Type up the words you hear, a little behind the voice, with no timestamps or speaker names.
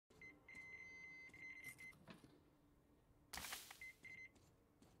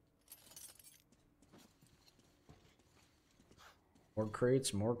More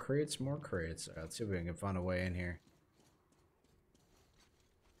crates, more crates, more crates. All right, let's see if we can find a way in here.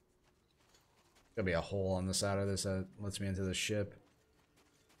 There'll be a hole on the side of this that lets me into the ship.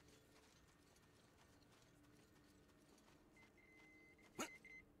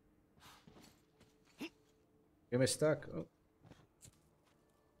 Get me stuck. Oh.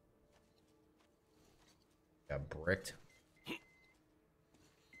 Got bricked.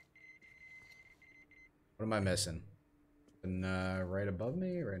 What am I missing? And, right above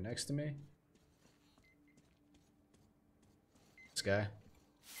me? Right next to me? This guy?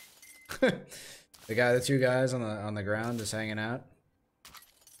 The two guys on the ground just hanging out.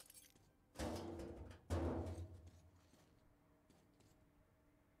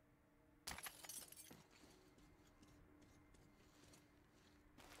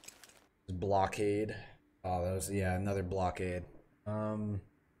 Blockade. Oh, that was, yeah, another blockade.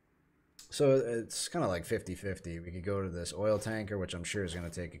 So it's kind of like 50-50. We could go to this oil tanker, which I'm sure is going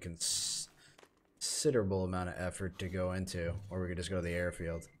to take a considerable amount of effort to go into, or we could just go to the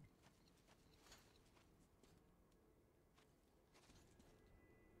airfield.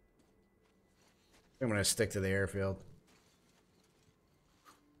 I'm going to stick to the airfield.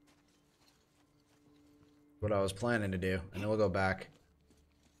 What I was planning to do, and then we'll go back.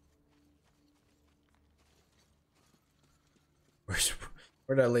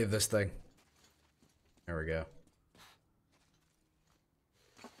 Where did I leave this thing? There we go.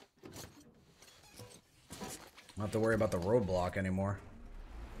 Don't have to worry about the roadblock anymore.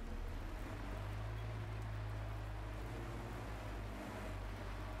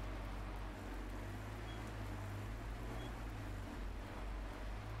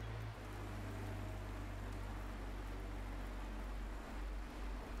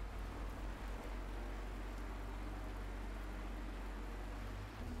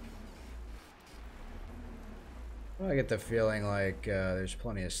 Well, I get the feeling like there's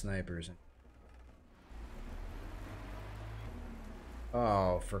plenty of snipers.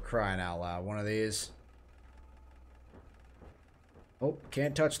 Oh, for crying out loud. One of these. Oh,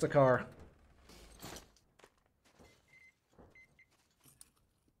 can't touch the car.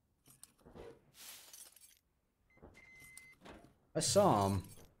 I saw him.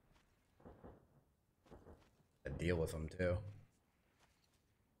 I deal with him too.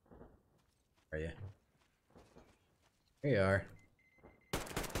 Where are you? Here you are.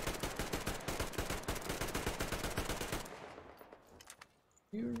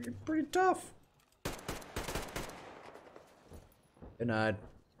 You're pretty tough. Denied.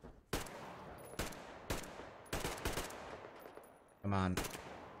 Come on.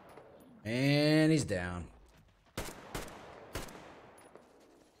 And he's down.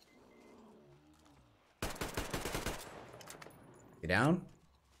 You down?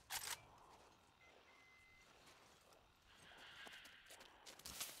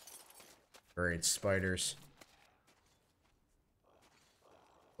 Great spiders.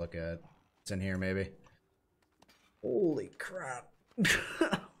 Look at it's in here maybe. Holy crap.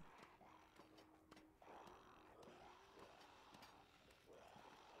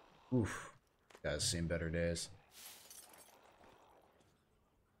 Oof. Guys seen better days.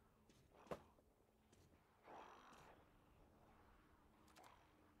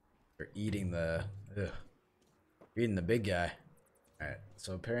 They're eating the eating the big guy. Alright,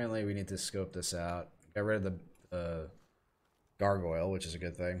 so apparently we need to scope this out. Got rid of the gargoyle, which is a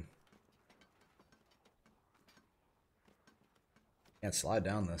good thing. Can't slide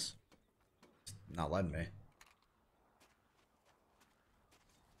down this. It's not letting me.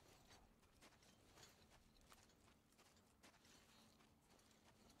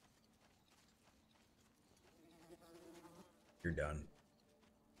 You're done.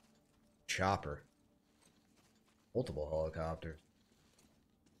 Chopper. Multiple helicopters.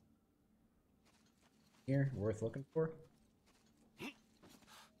 Here, worth looking for. I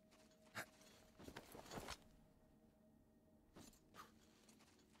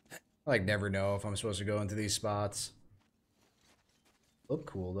like never know if I'm supposed to go into these spots. Look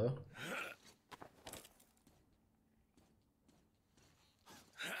cool though.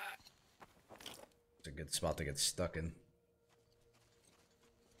 It's a good spot to get stuck in.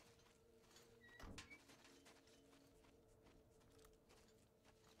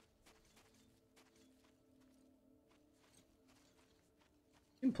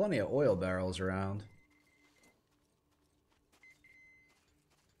 Plenty of oil barrels around.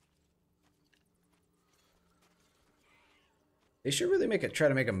 They should really try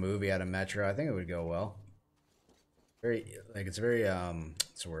to make a movie out of Metro. I think it would go well. Very, like, it's very,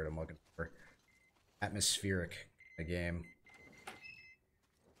 what's the word I'm looking for? Atmospheric, the game.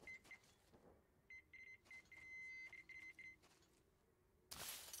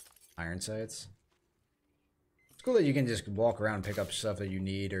 iron sights. It's cool that you can just walk around and pick up stuff that you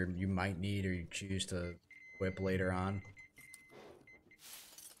need or you might need or you choose to equip later on.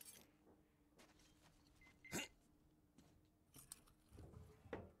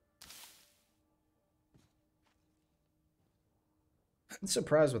 I'm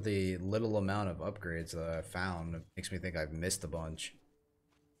surprised with the little amount of upgrades that I found. It makes me think I've missed a bunch.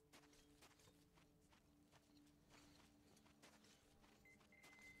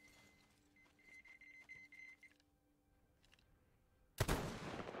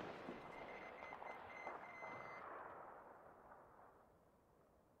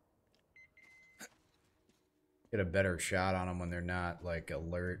 Get a better shot on them when they're not like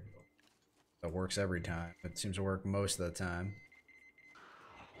alert. That works every time. It seems to work most of the time.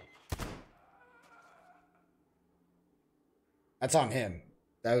 That's on him.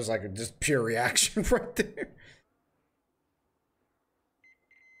 That was like a just pure reaction right there.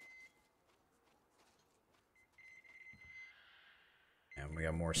 And we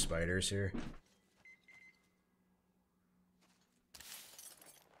got more spiders here.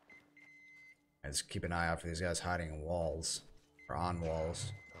 Let's keep an eye out for these guys hiding in walls. Or on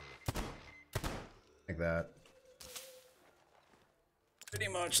walls. Like that. Pretty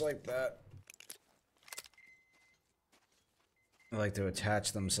much like that. They like to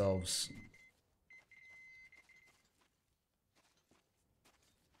attach themselves.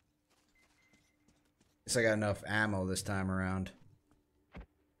 Guess I got enough ammo this time around.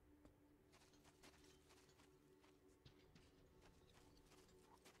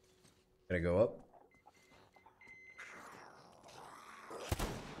 Gotta go up.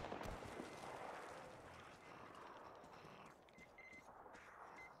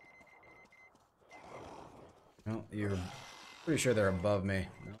 No, you're pretty sure they're above me.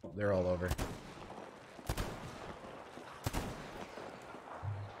 No, they're all over.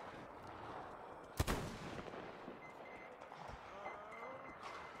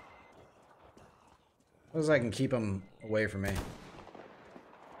 As I can keep them away from me.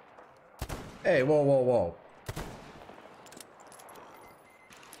 Hey, whoa, whoa, whoa.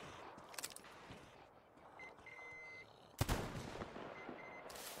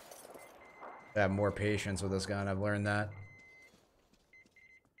 I have more patience with this gun, I've learned that.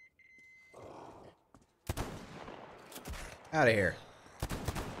 Out of here.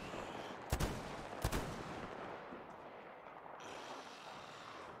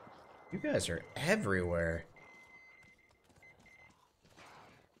 You guys are everywhere.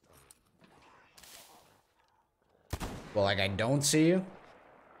 Well, like I don't see you?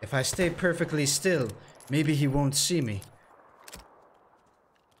 If I stay perfectly still, maybe he won't see me.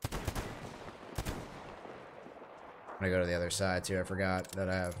 I'm gonna go to the other side too. I forgot that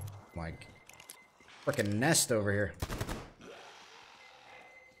I have like freaking nest over here.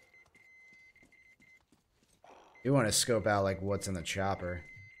 You want to scope out like what's in the chopper.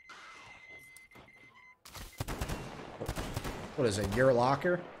 What is it? Your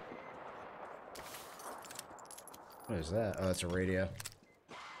locker? What is that? Oh, that's a radio.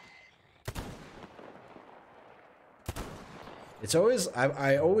 It's always,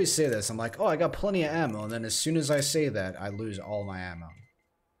 I always say this. I'm like, oh, I got plenty of ammo. And then as soon as I say that, I lose all my ammo.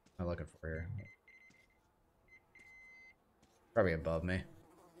 What am I looking for here? Probably above me.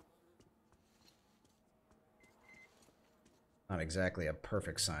 Not exactly a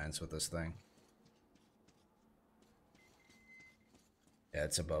perfect science with this thing. Yeah,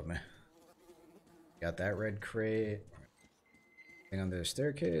 it's above me. Got that red crate. Thing under the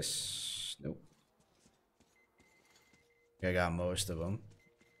staircase. Nope. I got most of them.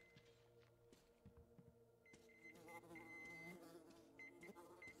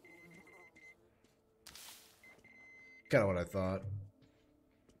 Kind of what I thought.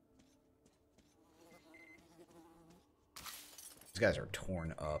 These guys are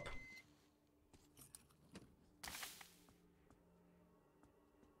torn up.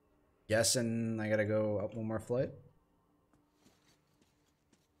 Guessing I gotta go up one more flight.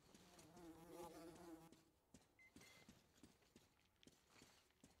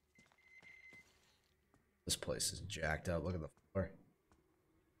 This place is jacked up. Look at the floor.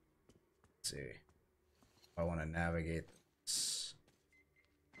 Let's see. I want to navigate this.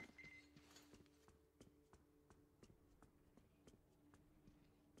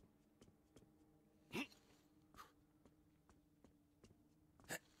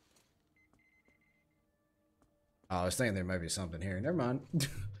 Oh, I was thinking there might be something here. Never mind.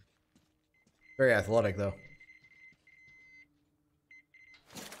 Very athletic, though.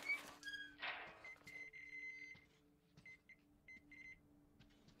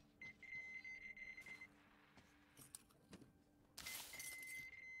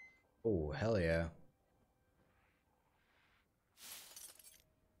 Oh, hell yeah.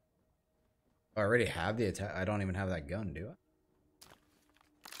 I already have the attack. I don't even have that gun, do I?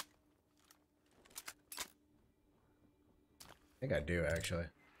 I think I do, actually.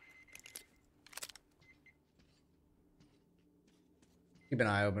 Keep an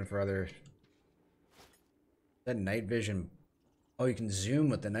eye open for other... That night vision... Oh, you can zoom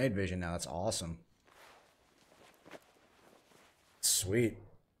with the night vision now. That's awesome. Sweet.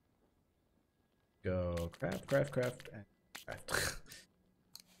 Go craft, and craft.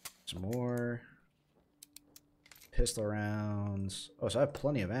 Some more pistol rounds. Oh, so I have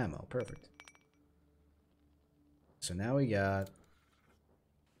plenty of ammo. Perfect. So now we got...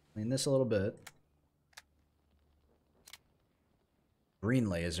 Clean this a little bit. Green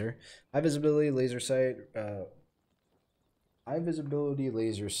laser. High visibility laser sight. High visibility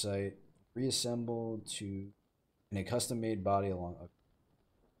laser sight. Reassembled to... in a custom-made body along...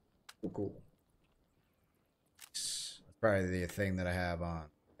 Oh, cool. That's probably the thing that I have on.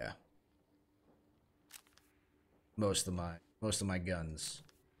 Yeah. Most of my guns.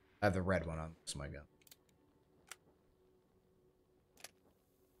 I have the red one on most of my guns.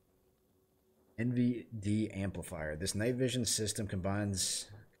 NVD amplifier. This night vision system combines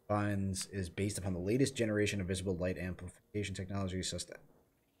is based upon the latest generation of visible light amplification technology.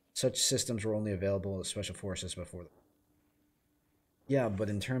 Such systems were only available to special forces before. Yeah, but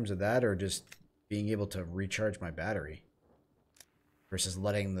in terms of that, or just being able to recharge my battery versus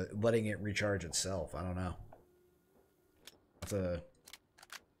letting it recharge itself. I don't know. Have to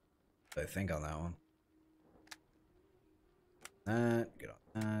I think on that one. Get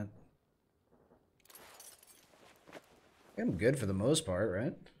on that. I'm good for the most part,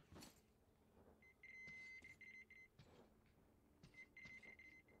 right?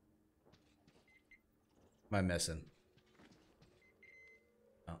 What am I missing?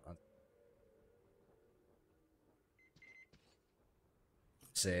 Oh,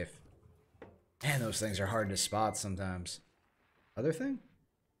 safe. Man, those things are hard to spot sometimes. Other thing?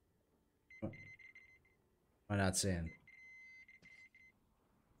 What am I not seeing?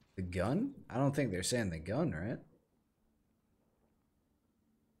 The gun? I don't think they're saying the gun, right?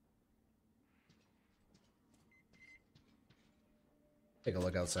 Take a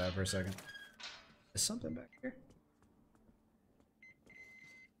look outside for a second. Is something back here?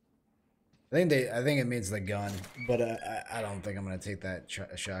 I think it means the gun, but I don't think I'm gonna take that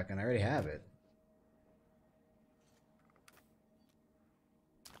shotgun. I already have it.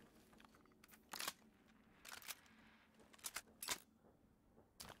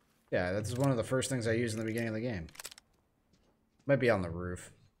 Yeah, that's one of the first things I used in the beginning of the game. Might be on the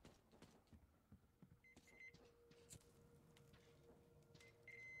roof.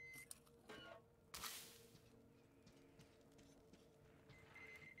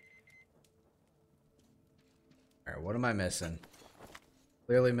 Alright, what am I missing?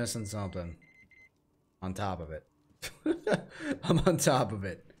 Clearly missing something. On top of it. I'm on top of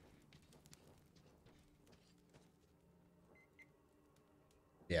it.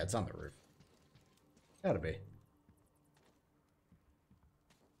 Yeah, it's on the roof. Gotta be.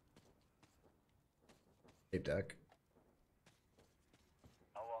 Tape deck.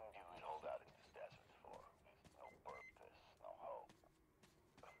 How long do we hold out in this desert for? With no purpose, no hope.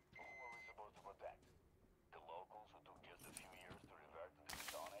 Who are we supposed to protect? The locals who took just a few years to revert to the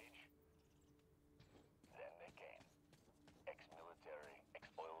Stone Age? Then they came. Ex-military,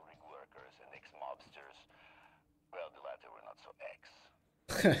 ex-oil rig workers, and ex-mobsters. Well, the latter were not so ex.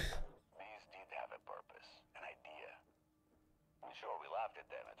 These did have a purpose, an idea. I'm sure we laughed at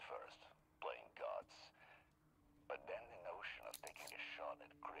them at first, playing gods. But then the notion of taking a shot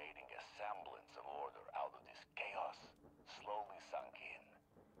at creating a semblance of order out of this chaos slowly sunk in.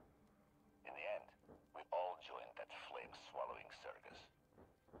 In the end, we all joined that flame-swallowing circus.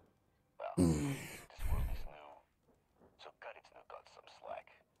 Well, this world is new, so cut its new gods some slack.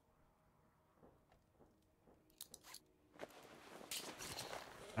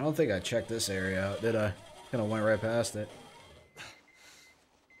 I don't think I checked this area out, did I? Kind of went right past it.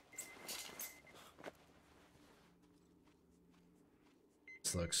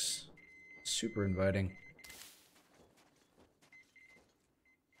 This looks super inviting.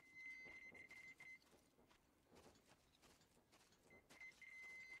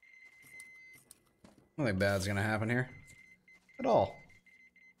 Nothing bad's gonna happen here. At all.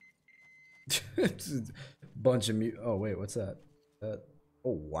 Bunch of oh wait, what's that?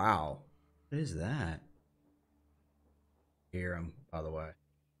 Oh wow. What is that? Hear him, by the way.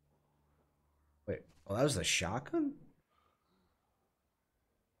 Wait, oh that was the shotgun?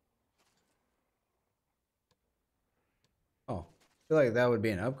 Oh, feel like that would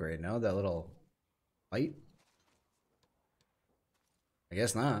be an upgrade, no? That little light? I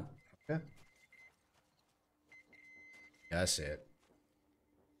guess not. Okay. Yeah, I see it.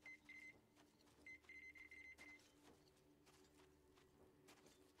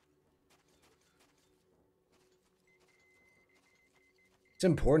 It's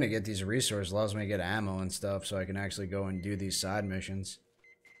important to get these resources. Allows me to get ammo and stuff so I can actually go and do these side missions.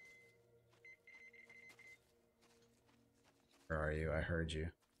 Where are you? I heard you.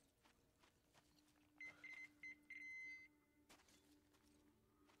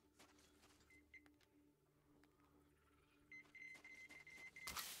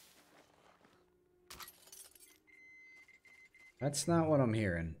 That's not what I'm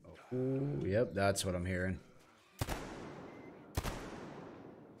hearing. Oh, yep, that's what I'm hearing.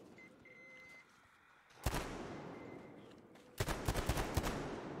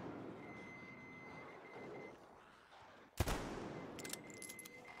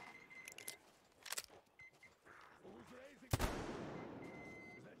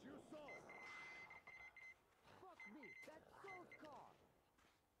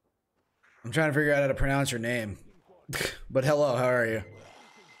 I'm trying to figure out how to pronounce your name. But hello, how are you?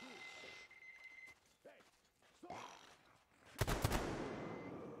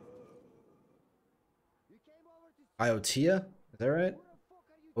 Iotia? Is that right?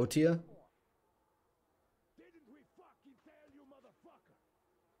 Otia?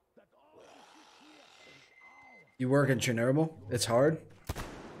 You work in Chernobyl? It's hard?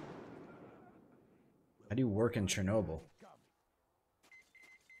 How do you work in Chernobyl?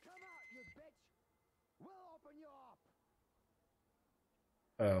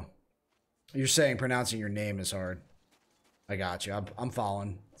 Oh. You're saying pronouncing your name is hard. I got you. I'm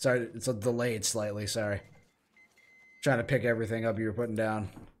following. Sorry, it's delayed slightly. Sorry. Trying to pick everything up you were putting down.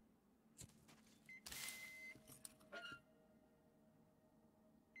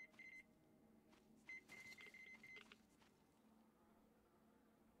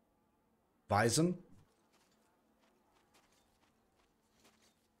 Bison?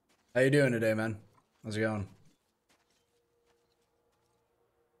 How you doing today, man? How's it going?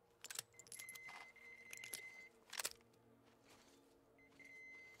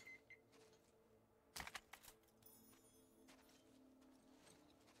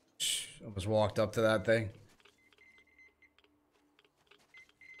 Almost walked up to that thing.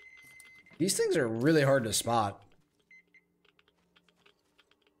 These things are really hard to spot.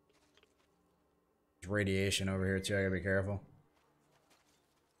 There's radiation over here too, I gotta be careful.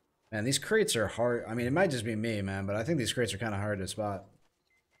 Man, these crates are hard. I mean, it might just be me, man, but I think these crates are kind of hard to spot.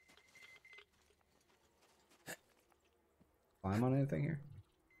 Climb on anything here?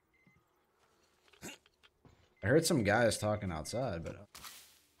 I heard some guys talking outside, but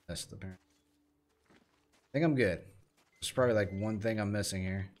that's the parent. I think I'm good. There's probably like one thing I'm missing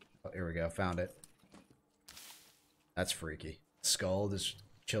here. Oh, here we go. Found it. That's freaky. Skull just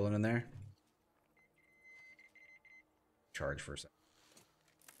chilling in there. Charge for a second.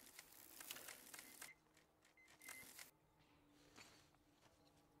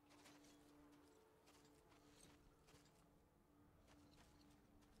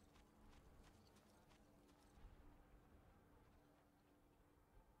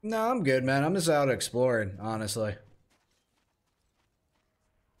 No, I'm good, man. I'm just out exploring, honestly.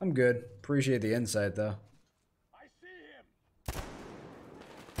 I'm good. Appreciate the insight, though. I see him.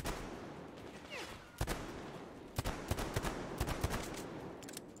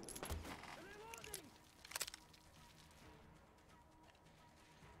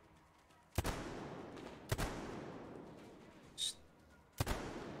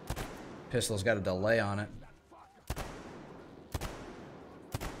 Pistol's got a delay on it.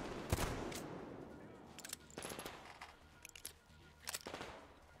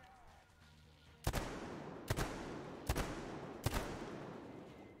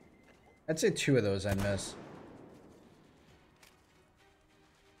 I'd say 2 of those I'd miss.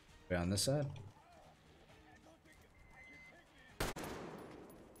 Wait, on this side?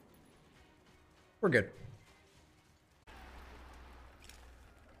 We're good.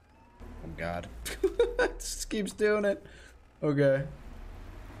 Oh god. It just keeps doing it. Okay.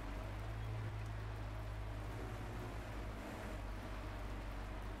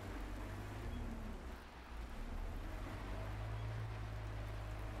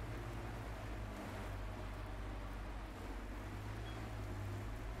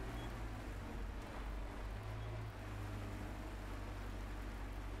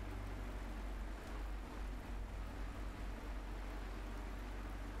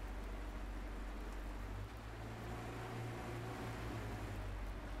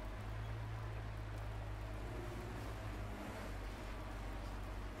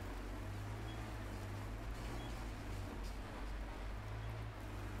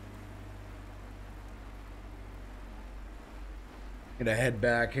 Gonna head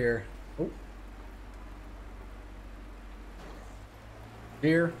back here. Oh.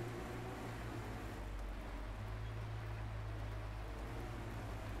 Here.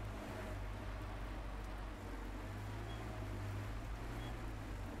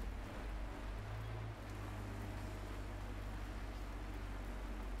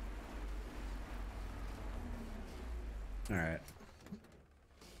 All right.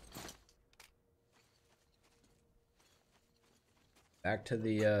 Back to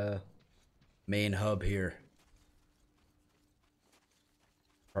the main hub here.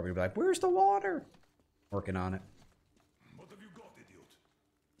 Probably be like, where's the water? Working on it. What have you got, idiot?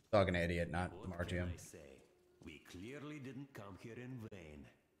 Talking to idiot, not What Martium. can I say? We clearly didn't come here in vain.